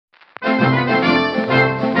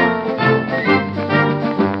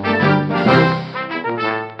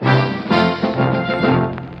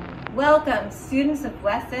students of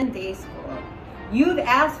West End Day School. You've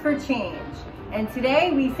asked for change, and today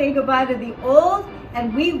we say goodbye to the old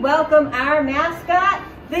and we welcome our mascot,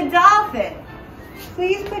 the dolphin.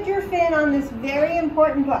 Please put your fin on this very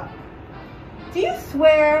important book. Do you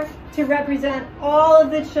swear to represent all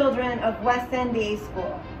of the children of West End Day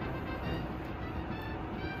School?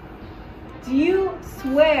 Do you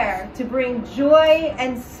swear to bring joy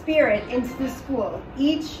and spirit into the school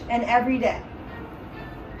each and every day?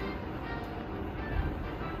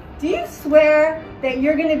 Do you swear that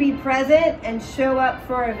you're going to be present and show up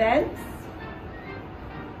for events?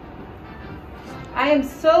 I am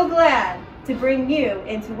so glad to bring you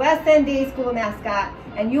into West End Day School mascot,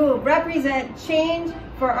 and you will represent change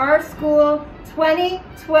for our school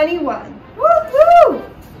 2021. Woo-hoo!